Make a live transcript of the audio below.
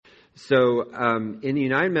In the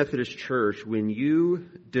United Methodist Church, when you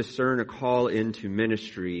discern a call into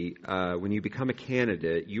ministry, when you become a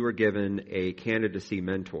candidate, you are given a candidacy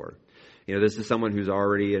mentor. This is someone who's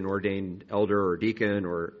already an ordained elder or deacon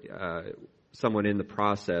or someone in the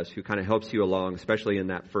process who kind of helps you along, especially in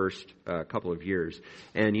that first couple of years.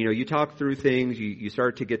 And, you talk through things, you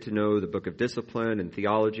start to get to know the book of discipline and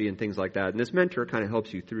theology and things like that. And this mentor kind of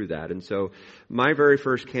helps you through that. And so my very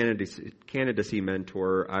first candidacy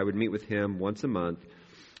mentor, I would meet with him once a month.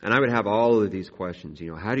 And I would have all of these questions,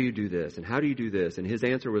 how do you do this? And how do you do this? And his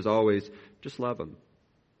answer was always, just love them.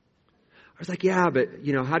 I was like, yeah, but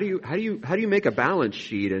how do you make a balance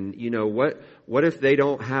sheet? And what if they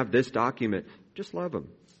don't have this document? Just love them.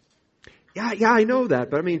 Yeah, I know that,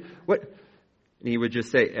 but I mean, what? And he would just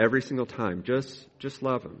say every single time, just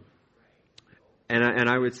love them. And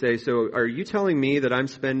I would say, so are you telling me that I'm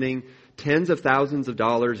spending tens of thousands of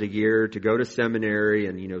dollars a year to go to seminary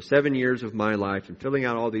and 7 years of my life and filling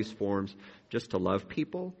out all these forms just to love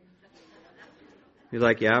people? He's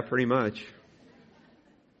like, yeah, pretty much.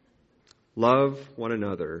 Love one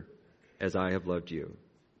another as I have loved you.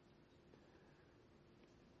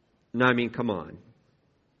 No, I mean, come on.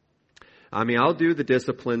 I mean, I'll do the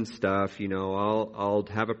discipline stuff, I'll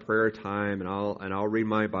have a prayer time and I'll read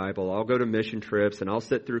my Bible. I'll go to mission trips and I'll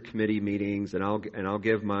sit through committee meetings and I'll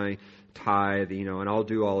give my tithe, and I'll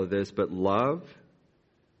do all of this, but love?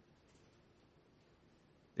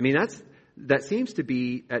 I mean, that seems to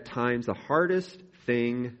be at times the hardest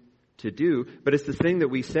thing to do, but it's the thing that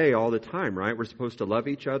we say all the time, right? We're supposed to love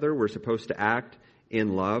each other. We're supposed to act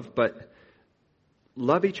in love, but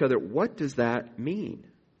love each other, what does that mean?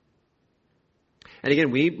 And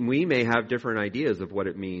again, we may have different ideas of what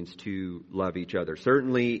it means to love each other.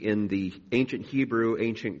 Certainly in the ancient Hebrew,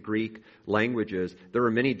 ancient Greek languages, there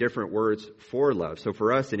are many different words for love. So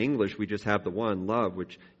for us in English, we just have the one, love,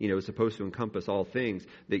 which, is supposed to encompass all things.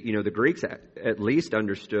 That, the Greeks at least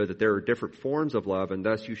understood that there are different forms of love, and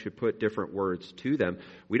thus you should put different words to them.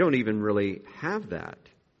 We don't even really have that.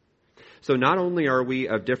 So not only are we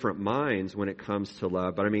of different minds when it comes to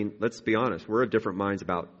love, but I mean, let's be honest, we're of different minds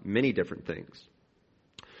about many different things.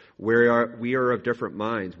 We are of different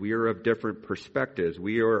minds. We are of different perspectives.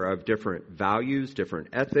 We are of different values, different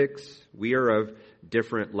ethics. We are of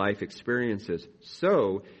different life experiences.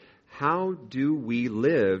 So, how do we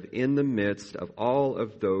live in the midst of all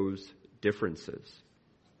of those differences?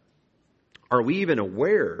 Are we even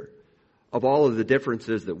aware of all of the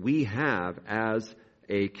differences that we have as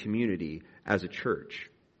a community, as a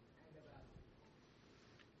church?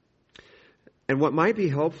 And what might be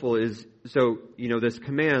helpful is, this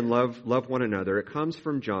command, love one another, it comes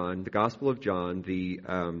from John, the Gospel of John, the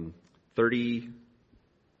 13th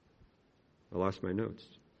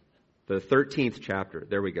chapter.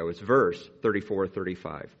 There we go. It's verse 34,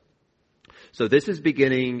 35. So this is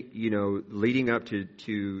beginning, leading up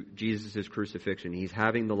to Jesus' crucifixion. He's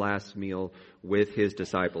having the last meal with his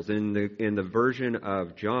disciples. In the version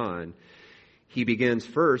of John, he begins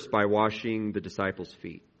first by washing the disciples'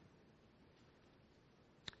 feet.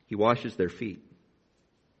 He washes their feet.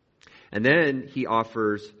 And then he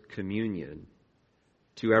offers communion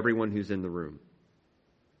to everyone who's in the room,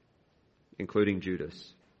 including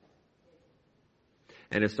Judas.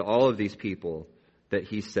 And it's to all of these people that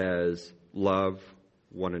he says, love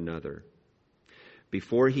one another.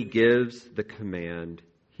 Before he gives the command,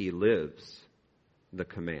 he lives the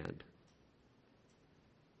command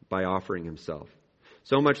by offering himself.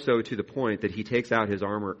 So much so to the point that he takes out his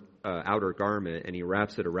outer garment and he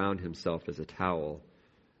wraps it around himself as a towel,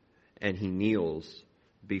 and he kneels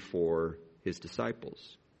before his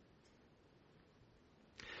disciples.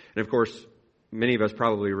 And of course, many of us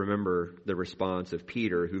probably remember the response of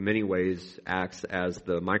Peter, who in many ways acts as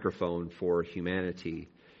the microphone for humanity.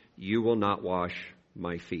 You will not wash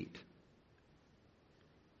my feet.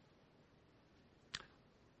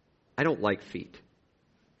 I don't like feet.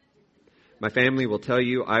 My family will tell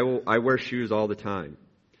you I wear shoes all the time.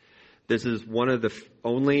 This is one of the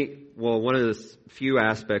few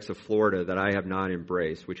aspects of Florida that I have not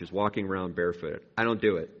embraced, which is walking around barefoot. I don't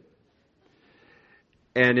do it.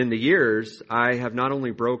 And in the years, I have not only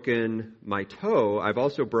broken my toe, I've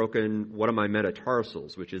also broken one of my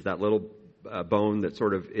metatarsals, which is that little bone that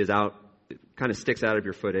sort of is out, kind of sticks out of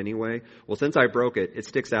your foot anyway. Well, since I broke it, it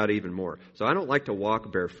sticks out even more. So I don't like to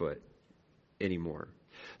walk barefoot anymore.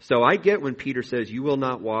 So I get when Peter says, you will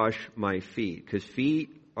not wash my feet, because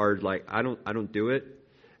feet are like, I don't do it.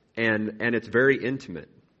 And it's very intimate.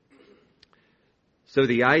 So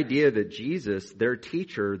the idea that Jesus, their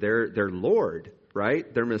teacher, their Lord,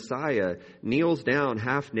 right? Their Messiah kneels down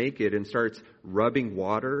half naked and starts rubbing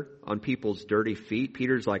water on people's dirty feet.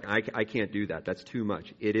 Peter's like, I can't do that. That's too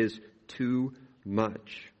much. It is too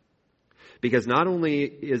much. Because not only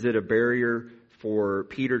is it a barrier for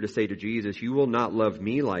Peter to say to Jesus, you will not love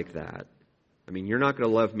me like that. I mean, you're not going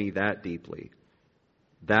to love me that deeply,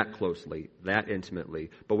 that closely, that intimately.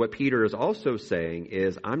 But what Peter is also saying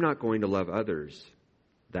is, I'm not going to love others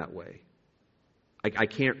that way. I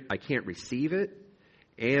can't receive it,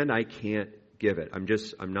 and I can't give it.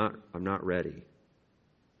 I'm not ready.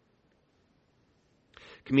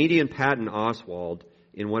 Comedian Patton Oswalt,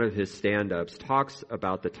 in one of his stand-ups, talks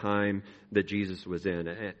about the time that Jesus was in.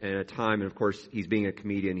 And a time, and of course, he's being a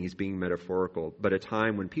comedian, he's being metaphorical, but a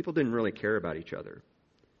time when people didn't really care about each other.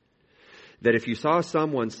 That if you saw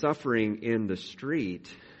someone suffering in the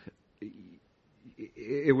street,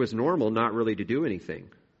 it was normal not really to do anything,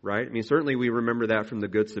 right? I mean, certainly we remember that from the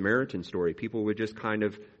Good Samaritan story. People would just kind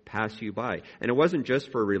of pass you by. And it wasn't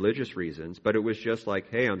just for religious reasons, but it was just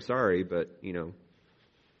like, hey, I'm sorry, but,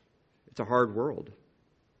 it's a hard world.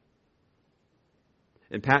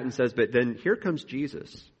 And Patton says, but then here comes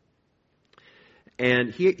Jesus.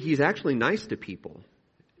 And he's actually nice to people.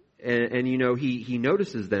 And he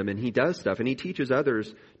notices them and he does stuff and he teaches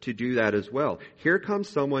others to do that as well. Here comes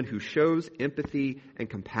someone who shows empathy and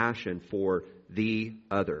compassion for the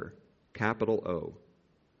other, capital O.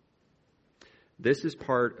 This is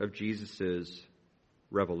part of Jesus'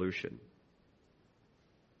 revolution.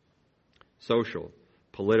 Social,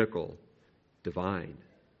 political, divine.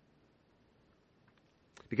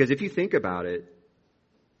 Because if you think about it,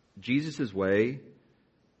 Jesus' way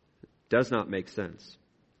does not make sense.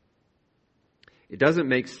 It doesn't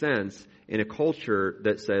make sense in a culture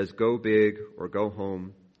that says, go big or go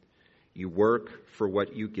home. You work for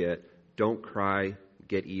what you get. Don't cry,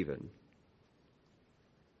 get even.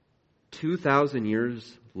 2,000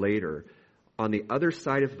 years later, on the other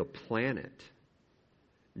side of the planet,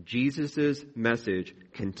 Jesus' message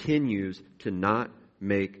continues to not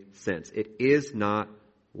make sense. It is not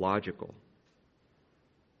logical.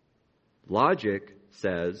 Logic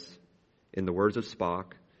says, in the words of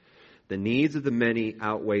Spock, the needs of the many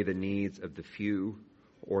outweigh the needs of the few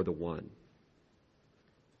or the one.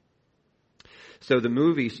 So the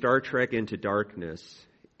movie Star Trek Into Darkness,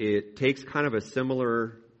 it takes kind of a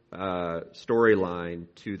similar storyline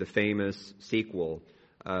to the famous sequel,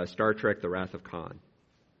 Star Trek The Wrath of Khan.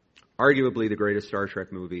 Arguably the greatest Star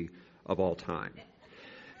Trek movie of all time.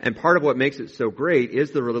 And part of what makes it so great is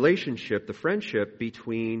the relationship, the friendship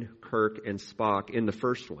between Kirk and Spock in the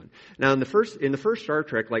first one. Now, in the first Star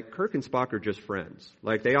Trek, like Kirk and Spock are just friends.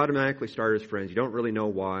 Like they automatically start as friends. You don't really know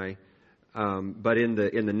why. But in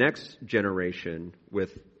the next generation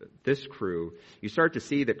with this crew, you start to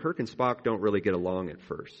see that Kirk and Spock don't really get along at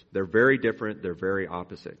first. They're very different. They're very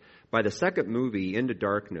opposite. By the second movie, Into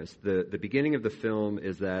Darkness, the beginning of the film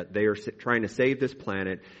is that they are trying to save this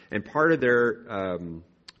planet, and part of their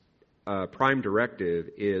prime directive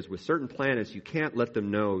is with certain planets, you can't let them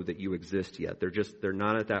know that you exist yet. They're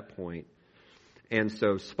not at that point. And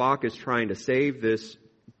so Spock is trying to save this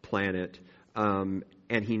planet, and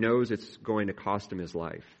he knows it's going to cost him his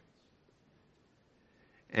life.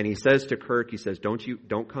 And he says to Kirk, he says,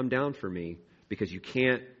 don't come down for me because you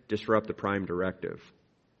can't disrupt the prime directive.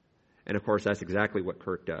 And of course, that's exactly what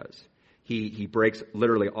Kirk does. He breaks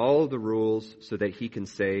literally all of the rules so that he can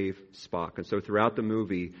save Spock. And so throughout the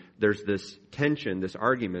movie, there's this tension, this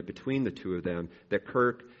argument between the two of them that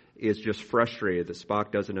Kirk is just frustrated that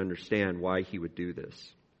Spock doesn't understand why he would do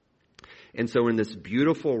this. And so in this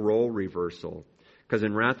beautiful role reversal, because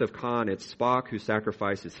in Wrath of Khan, it's Spock who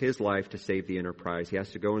sacrifices his life to save the Enterprise. He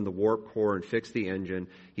has to go in the warp core and fix the engine.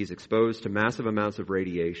 He's exposed to massive amounts of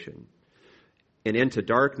radiation. And Into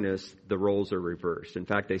Darkness, the roles are reversed. In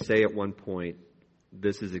fact, they say at one point,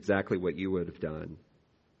 this is exactly what you would have done.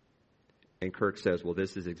 And Kirk says, well,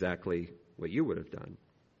 this is exactly what you would have done.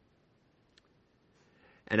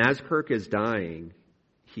 And as Kirk is dying,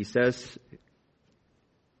 he says,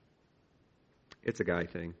 it's a guy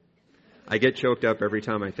thing. I get choked up every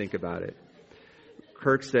time I think about it.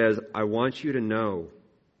 Kirk says, I want you to know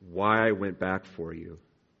why I went back for you.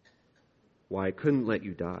 Why I couldn't let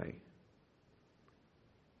you die.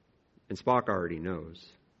 And Spock already knows.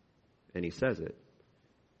 And he says it.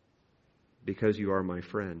 Because you are my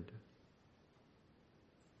friend.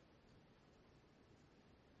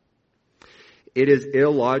 It is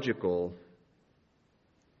illogical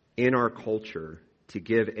in our culture to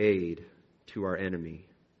give aid to our enemy.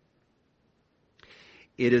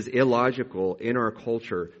 It is illogical in our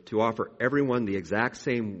culture to offer everyone the exact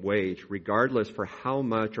same wage, regardless for how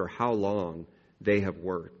much or how long they have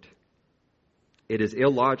worked. It is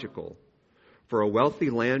illogical for a wealthy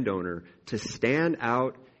landowner to stand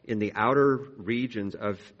out in the outer regions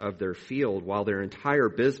of their field while their entire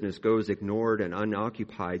business goes ignored and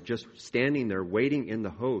unoccupied, just standing there waiting in the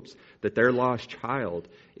hopes that their lost child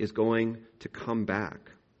is going to come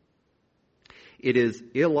back. It is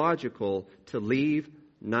illogical to leave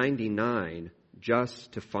 99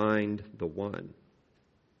 just to find the one.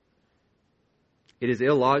 It is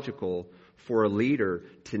illogical for a leader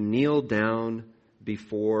to kneel down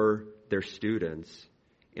before their students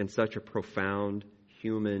in such a profound,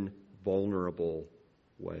 human, vulnerable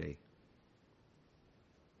way.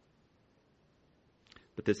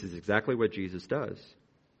 But this is exactly what Jesus does.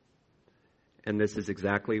 And this is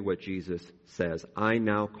exactly what Jesus says. I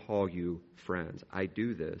now call you friends. I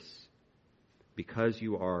do this because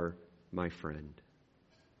you are my friend.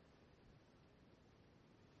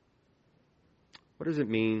 What does it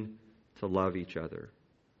mean to love each other?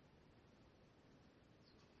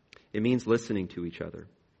 It means listening to each other.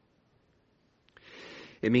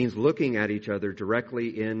 It means looking at each other directly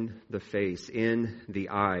in the face, in the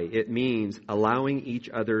eye. It means allowing each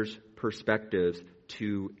other's perspectives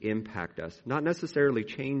to impact us. Not necessarily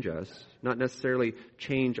change us, not necessarily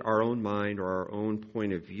change our own mind or our own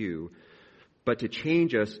point of view, but to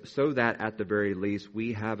change us so that at the very least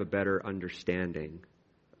we have a better understanding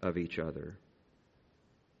of each other.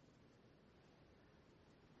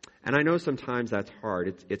 And I know sometimes that's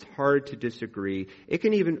hard. It's hard to disagree.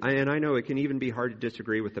 And I know it can even be hard to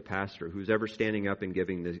disagree with the pastor who's ever standing up and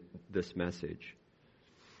giving this message.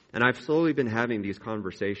 And I've slowly been having these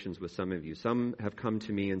conversations with some of you. Some have come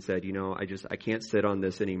to me and said, I can't sit on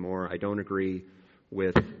this anymore. I don't agree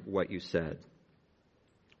with what you said,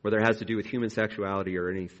 whether it has to do with human sexuality or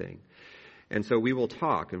anything. And so we will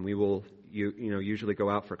talk, and we will usually go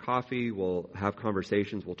out for coffee, we'll have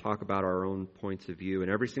conversations, we'll talk about our own points of view,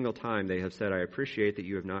 and every single time they have said, I appreciate that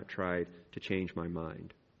you have not tried to change my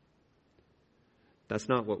mind. That's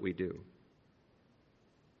not what we do.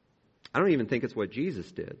 I don't even think it's what Jesus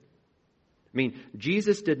did. I mean,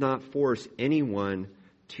 Jesus did not force anyone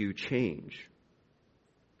to change.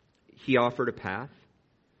 He offered a path,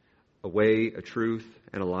 a way, a truth,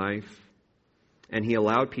 and a life, and he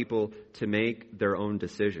allowed people to make their own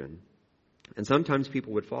decision. And sometimes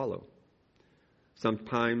people would follow.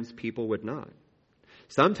 Sometimes people would not.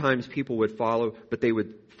 Sometimes people would follow, but they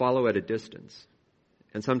would follow at a distance.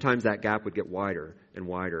 And sometimes that gap would get wider and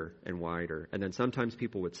wider and wider. And then sometimes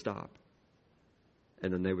people would stop.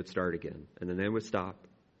 And then they would start again. And then they would stop.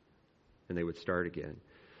 And they would start again.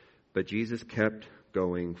 But Jesus kept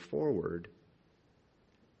going forward.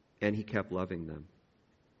 And he kept loving them.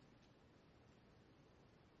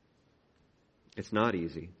 It's not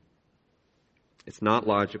easy. It's not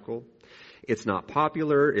logical. It's not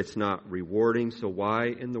popular. It's not rewarding. So why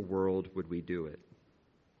in the world would we do it?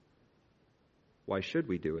 Why should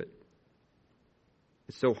we do it?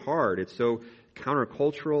 It's so hard. It's so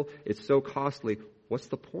countercultural. It's so costly. What's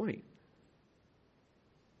the point?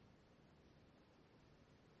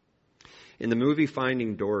 In the movie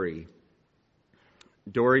Finding Dory,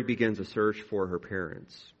 Dory begins a search for her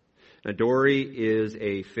parents. Now, Dory is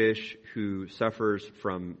a fish who suffers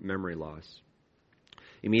from memory loss.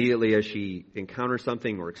 Immediately as she encounters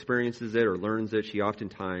something or experiences it or learns it, she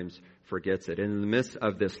oftentimes forgets it. And in the midst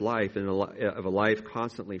of this life, of a life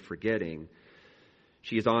constantly forgetting,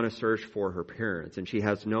 she is on a search for her parents. And she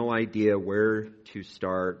has no idea where to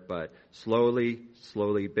start, but slowly,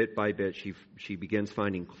 bit by bit, she begins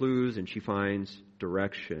finding clues and she finds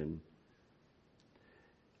direction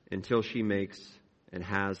until she makes and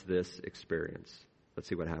has this experience. Let's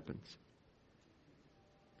see what happens.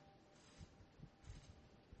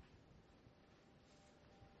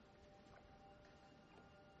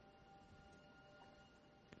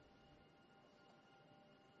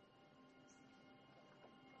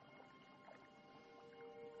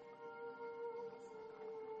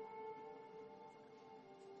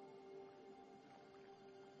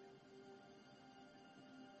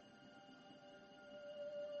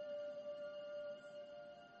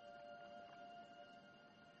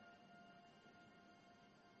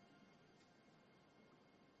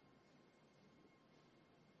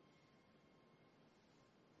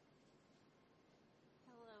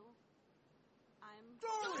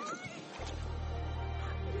 Dory!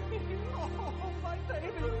 Oh, my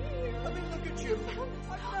baby! Let me look at you.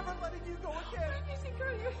 I'm never letting you go again.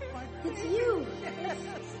 It's you. Yes.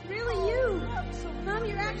 It's really you. Absolutely. Mom,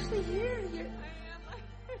 you're actually here.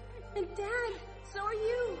 And Dad, so are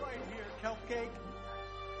you. Right here, Cupcake.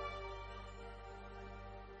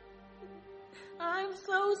 I'm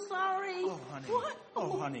so sorry. Oh, honey. What?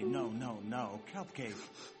 Oh, honey, no. Cupcake.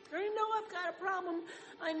 I know I've got a problem.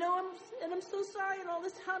 I know I'm so sorry, and all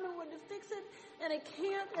this time I wanted to fix it, and I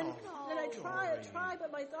can't, and I try,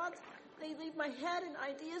 but my thoughts, they leave my head, and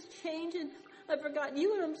ideas change, and I've forgotten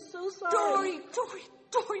you, and I'm so sorry.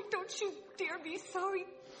 Dory, don't you dare be sorry.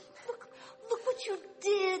 Look what you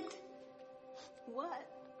did. What?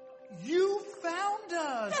 You found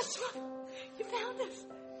us. That's right. You found us.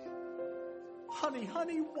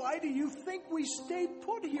 Honey, why do you think we stayed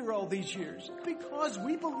put here all these years? Because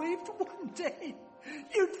we believed one day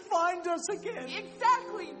you'd find us again.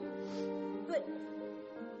 Exactly. But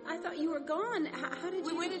I thought you were gone. How did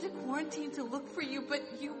you... We went into quarantine to look for you, but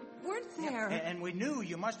you weren't there. And we knew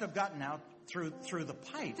you must have gotten out through the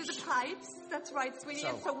pipes. Through the pipes? That's right, sweetie.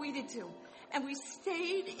 And so we did too. And we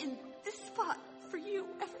stayed in this spot for you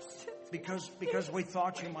ever since. Because we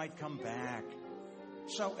thought you might come back.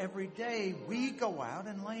 So every day we go out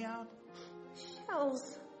and lay out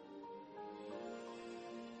shells.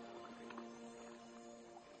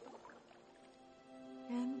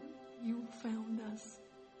 And you found us.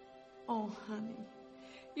 Oh, honey.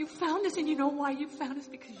 You found us, and you know why you found us?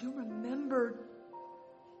 Because you remembered.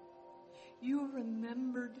 You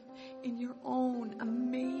remembered in your own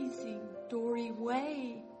amazing Dory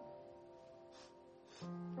way.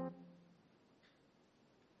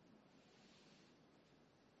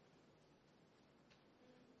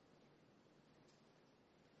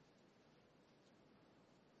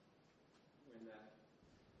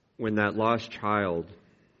 When that lost child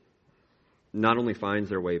not only finds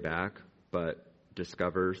their way back, but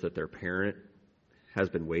discovers that their parent has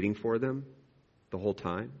been waiting for them the whole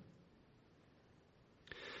time.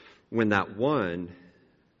 When that one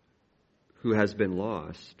who has been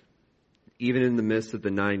lost, even in the midst of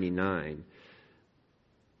the 99,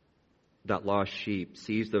 that lost sheep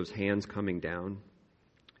sees those hands coming down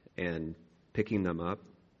and picking them up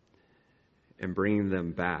and bringing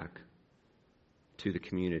them back to the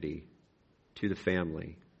community, to the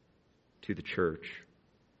family, to the church.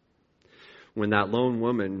 When that lone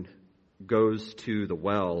woman goes to the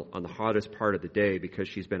well on the hottest part of the day because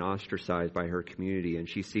she's been ostracized by her community, and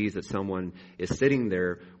she sees that someone is sitting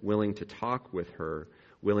there willing to talk with her,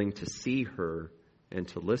 willing to see her and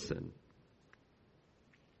to listen.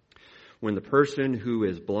 When the person who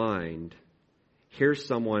is blind hears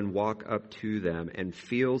someone walk up to them and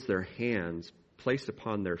feels their hands placed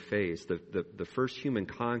upon their face, the first human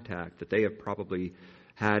contact that they have probably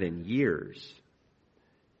had in years,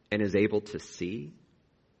 and is able to see.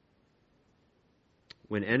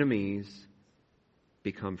 When enemies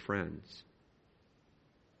become friends.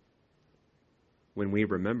 When we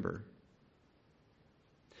remember.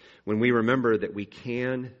 When we remember that we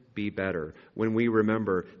can be better. When we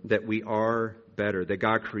remember that we are better. That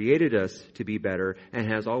God created us to be better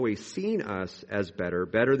and has always seen us as better.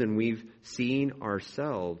 Better than we've seen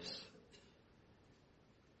ourselves.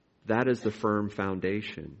 That is the firm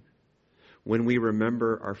foundation. When we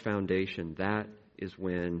remember our foundation, that is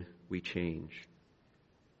when we change.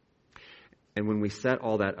 And when we set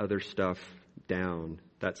all that other stuff down,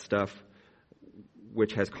 that stuff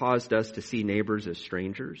which has caused us to see neighbors as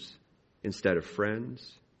strangers instead of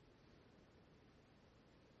friends,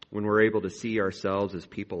 when we're able to see ourselves as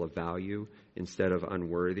people of value instead of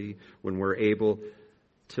unworthy, when we're able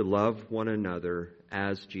to love one another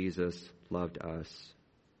as Jesus loved us,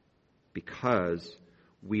 because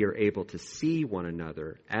we are able to see one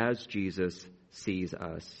another as Jesus sees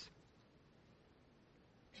us.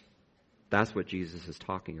 That's what Jesus is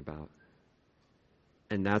talking about.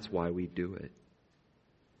 And that's why we do it.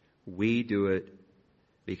 We do it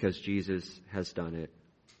because Jesus has done it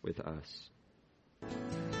with us.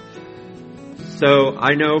 So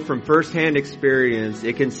I know from firsthand experience,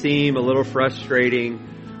 it can seem a little frustrating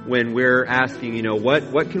when we're asking,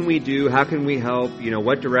 what can we do? How can we help?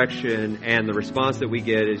 What direction? And the response that we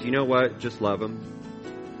get is, what? Just love them.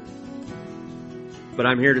 But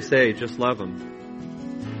I'm here to say, just love them.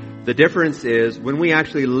 The difference is when we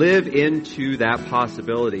actually live into that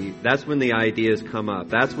possibility, that's when the ideas come up.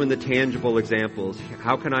 That's when the tangible examples,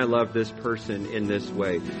 how can I love this person in this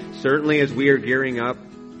way? Certainly as we are gearing up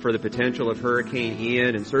for the potential of Hurricane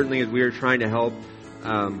Ian, and certainly as we are trying to help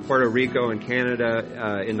Puerto Rico and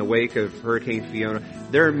Canada in the wake of Hurricane Fiona,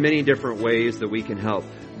 there are many different ways that we can help.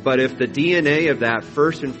 But if the DNA of that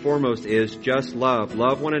first and foremost is just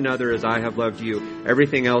love one another as I have loved you,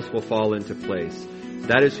 everything else will fall into place.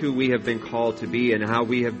 That is who we have been called to be and how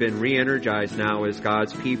we have been re-energized now as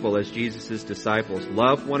God's people, as Jesus' disciples.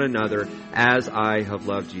 Love one another as I have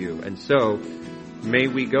loved you. And so, may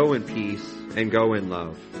we go in peace and go in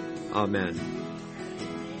love. Amen.